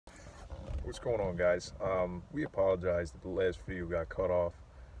What's going on, guys? We apologize that the last video got cut off.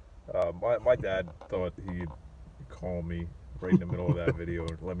 My dad thought he'd call me right in the middle of that video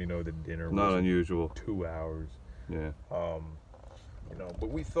and let me know that dinner Not was unusual. 2 hours. Yeah. But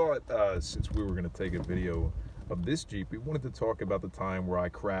we thought since we were going to take a video of this Jeep, we wanted to talk about the time where I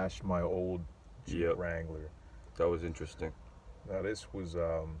crashed my old Jeep Yep. Wrangler. That was interesting. Now this was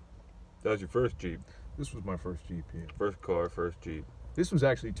That was your first Jeep. my first Jeep. Yeah. First car, first Jeep. This was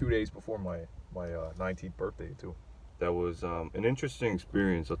actually 2 days before my 19th birthday too. That was an interesting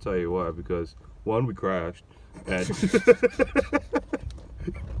experience, I'll tell you why. Because, one, we crashed. And,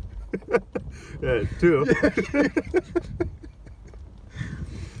 yeah, two.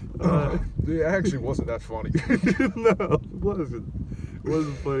 It actually wasn't that funny. No, it wasn't. It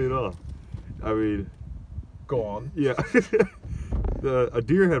wasn't funny at all. I mean, Go on. yeah. A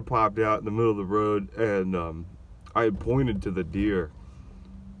deer had popped out in the middle of the road, and I had pointed to the deer.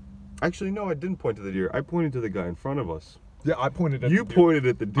 Actually, no, I didn't point to the deer. I pointed to the guy in front of us. Yeah, I pointed at You the deer. pointed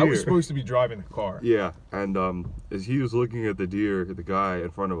at the deer. I was supposed to be driving the car. Yeah, and as he was looking at the deer, the guy in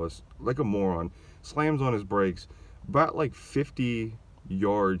front of us, like a moron, slams on his brakes about like 50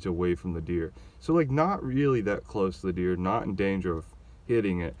 yards away from the deer. So like not really that close to the deer, not in danger of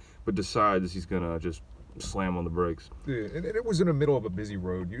hitting it, but decides he's gonna just slam on the brakes. Yeah, and it was in the middle of a busy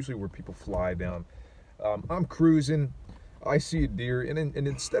road, usually where people fly down. I'm cruising. I see a deer, and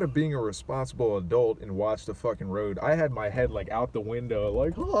instead of being a responsible adult and watch the fucking road, I had my head like out the window,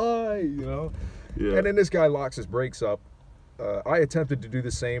 like hi, you know. Yeah. And then this guy locks his brakes up. I attempted to do the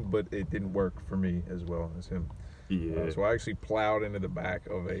same, but it didn't work for me as well as him. Yeah. So I actually plowed into the back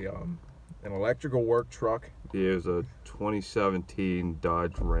of an electrical work truck. Yeah, it was a 2017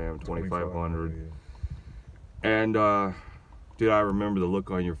 Dodge Ram 2500. And dude, I remember the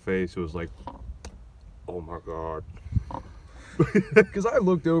look on your face. It was like, oh my god. Because I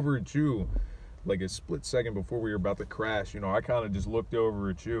looked over at you like a split second before we were about to crash. You know, I kind of just looked over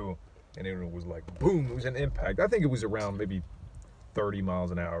at you, and it was like, boom, it was an impact. I think it was around maybe 30 miles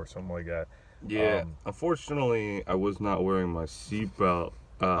an hour or something like that. Yeah. Unfortunately, I was not wearing my seatbelt.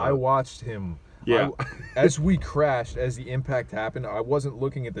 I watched him. Yeah. As we crashed, as the impact happened, I wasn't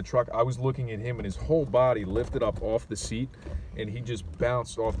looking at the truck. I was looking at him, and his whole body lifted up off the seat, and he just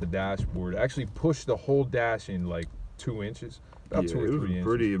bounced off the dashboard. Actually pushed the whole dash in like 2 inches, about 2 or 3 it was inches.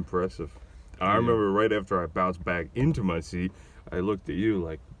 pretty impressive. I remember right after I bounced back into my seat, I looked at you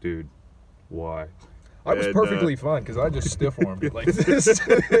like, dude, why? I was And, perfectly fine because I just stiff armed it like this.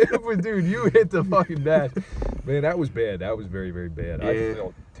 But dude, you hit the fucking dash. Man, that was bad. That was very, very bad. I Yeah.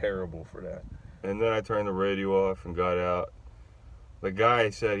 felt terrible for that. And then I turned the radio off and got out. The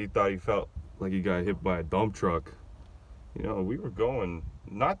guy said he thought he felt like he got hit by a dump truck. You know, we were going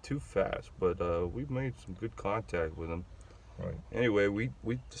not too fast, but we made some good contact with him. Right. Anyway, we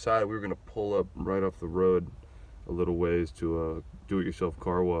decided we were going to pull up right off the road a little ways to a do-it-yourself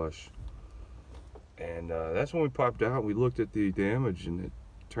car wash. And that's when we popped out. We looked at the damage, and it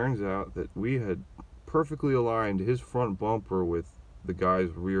turns out that we had perfectly aligned his front bumper with the guy's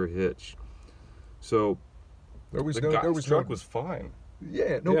rear hitch. So There was the no. guy's There was truck no. was fine.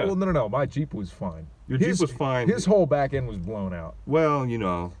 Yeah. No. Yeah. Well, no. My Jeep was fine. Your Jeep was fine. His whole back end was blown out. Well, you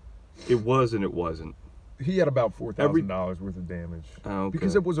know, it was and it wasn't. He had about $4,000 worth of damage Okay.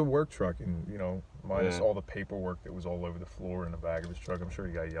 because it was a work truck, and you know, minus Yeah. all the paperwork that was all over the floor in the back of his truck. I'm sure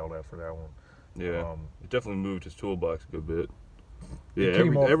he got yelled at for that one. Yeah, it definitely moved his toolbox a good bit. It Yeah,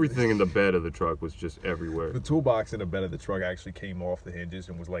 came off- everything in the bed of the truck was just everywhere. The toolbox in the bed of the truck actually came off the hinges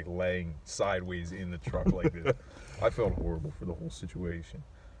and was like laying sideways in the truck like this. I felt horrible for the whole situation.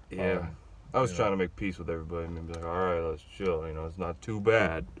 Yeah, I was you trying to make peace with everybody and be like, all right, let's chill. You know, it's not too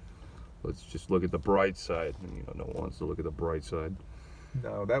bad. Let's just look at the bright side. And, you know, no one wants to look at the bright side.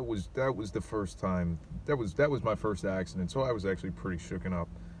 No, that was the first time. That was my first accident, so I was actually pretty shooken up.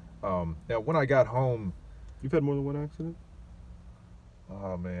 Now when I got home, You've had more than one accident?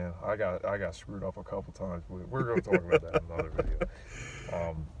 oh man, I got screwed up a couple times. We're going to talk about that in another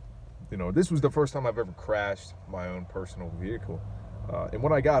video. You know, this was the first time I've ever crashed my own personal vehicle, and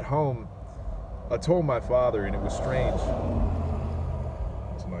when I got home, I told my father, and it was strange.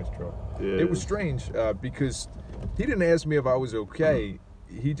 It's a nice truck. Yeah, It was strange because he didn't ask me if I was okay.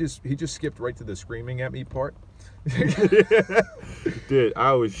 He just skipped right to the screaming at me part. Dude,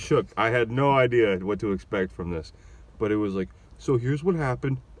 I was shook. I had no idea what to expect from this. But it was like, so here's what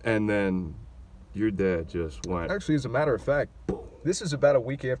happened. And then your dad just went. Actually, as a matter of fact, this is about a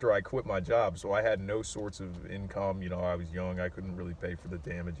week after I quit my job, so I had no sorts of income. You know, I was young. I couldn't really pay for the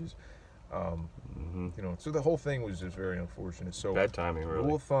damages. You know, so the whole thing was just very unfortunate. So Bad timing, really.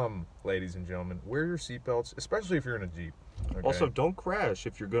 rule of thumb, ladies and gentlemen, wear your seatbelts, especially if you're in a Jeep. Okay? Also, don't crash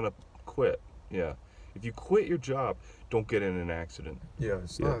if you're going to quit. Yeah. If you quit your job, don't get in an accident. Yeah,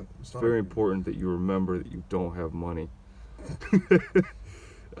 It's not very important that you remember that you don't have money.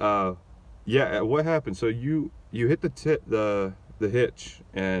 Yeah, what happened? So you hit the hitch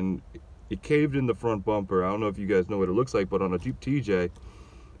and it caved in the front bumper. I don't know if you guys know what it looks like, but on a Jeep TJ,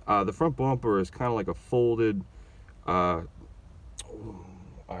 the front bumper is kind of like a folded iron.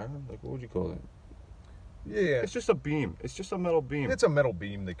 Like, what would you call it? Yeah, It's just a beam. It's just a metal beam. it's a metal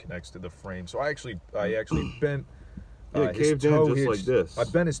beam that connects to the frame. So I actually bent Yeah, it his caved in toe just hitch. like this. I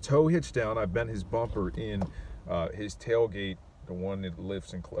bent his toe hitch down. I bent his bumper in. His tailgate, the one that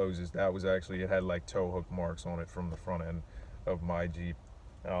lifts and closes, that was actually, it had like toe hook marks on it from the front end of my Jeep.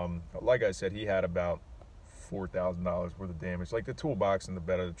 Like I said, he had about $4,000 worth of damage. Like the toolbox in the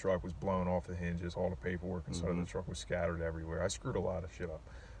bed of the truck was blown off the hinges. All the paperwork inside of the truck was scattered everywhere. I screwed a lot of shit up.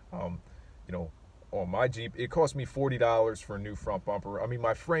 You know, on my Jeep, it cost me $40 for a new front bumper. I mean,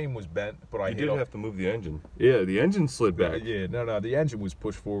 my frame was bent, but You did have to move the engine. Yeah, the engine slid back. Yeah, no, the engine was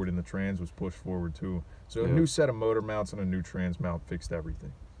pushed forward and the trans was pushed forward too. So a new set of motor mounts and a new trans mount fixed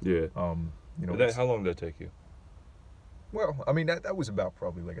everything. Yeah. You know, How long did that take you? well, I mean, that was about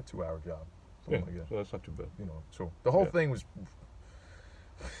probably like a 2-hour job. Something like that. So that's not too bad. You know, so the whole thing was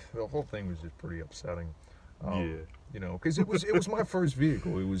just pretty upsetting. You know, because it was my first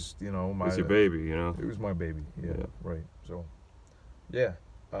vehicle. It was, you know, It's your baby, you know. It was my baby. Yeah, right. So, yeah,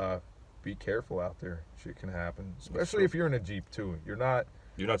 be careful out there. Shit can happen, especially if you're in a Jeep too. You're not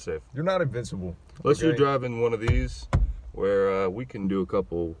safe. You're not invincible. Unless you're okay? driving one of these, where we can do a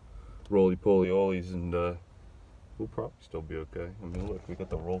couple roly-poly ollies and we'll probably still be okay. I mean, look, we got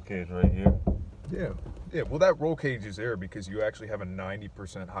the roll cage right here. Yeah. Well, that roll cage is there because you actually have a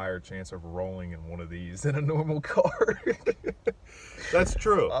 90% higher chance of rolling in one of these than a normal car. That's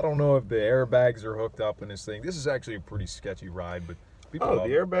true. I don't know if the airbags are hooked up in this thing. This is actually a pretty sketchy ride, but people the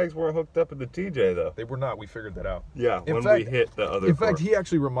airbags weren't hooked up in the TJ though. They were not. We figured that out. Yeah, we hit the other car. In fact, he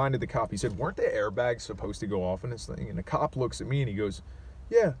actually reminded the cop. He said, "Weren't the airbags supposed to go off in this thing?" And the cop looks at me and he goes,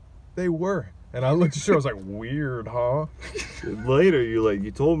 "Yeah, they were." And I looked at you, I was like, weird, huh? Later,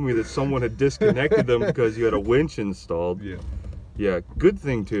 you told me that someone had disconnected them because you had a winch installed. Yeah. Yeah, good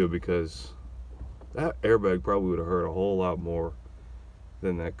thing too, because that airbag probably would have hurt a whole lot more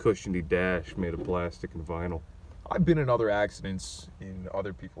than that cushiony dash made of plastic and vinyl. I've been in other accidents in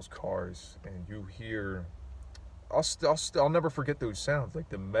other people's cars, and you hear, I'll never forget those sounds, like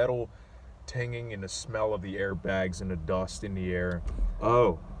the metal tinging and the smell of the airbags and the dust in the air.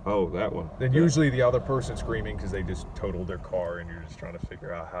 Oh, that one. Then usually the other person screaming because they just totaled their car and you're just trying to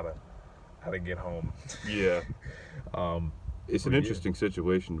figure out how to get home. Yeah. It's an interesting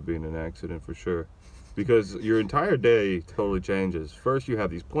situation to be in an accident for sure, because your entire day totally changes. First you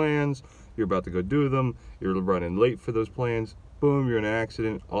have these plans, you're about to go do them, you're running late for those plans, boom, you're in an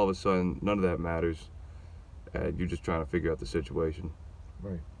accident, all of a sudden none of that matters, and you're just trying to figure out the situation.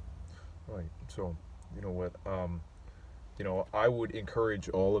 Right. So, you know what? You know, I would encourage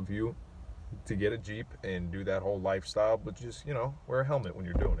all of you to get a Jeep and do that whole lifestyle, but just, you know, wear a helmet when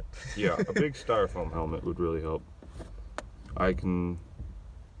you're doing it. Yeah, a big styrofoam helmet would really help. I can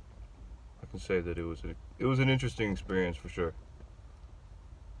say that it was an interesting experience for sure.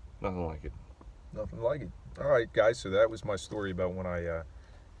 Nothing like it. Nothing like it. All right, guys, so that was my story about when I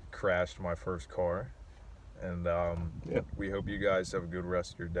crashed my first car. And we hope you guys have a good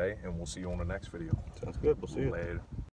rest of your day, and we'll see you on the next video. Sounds good. We'll see you later.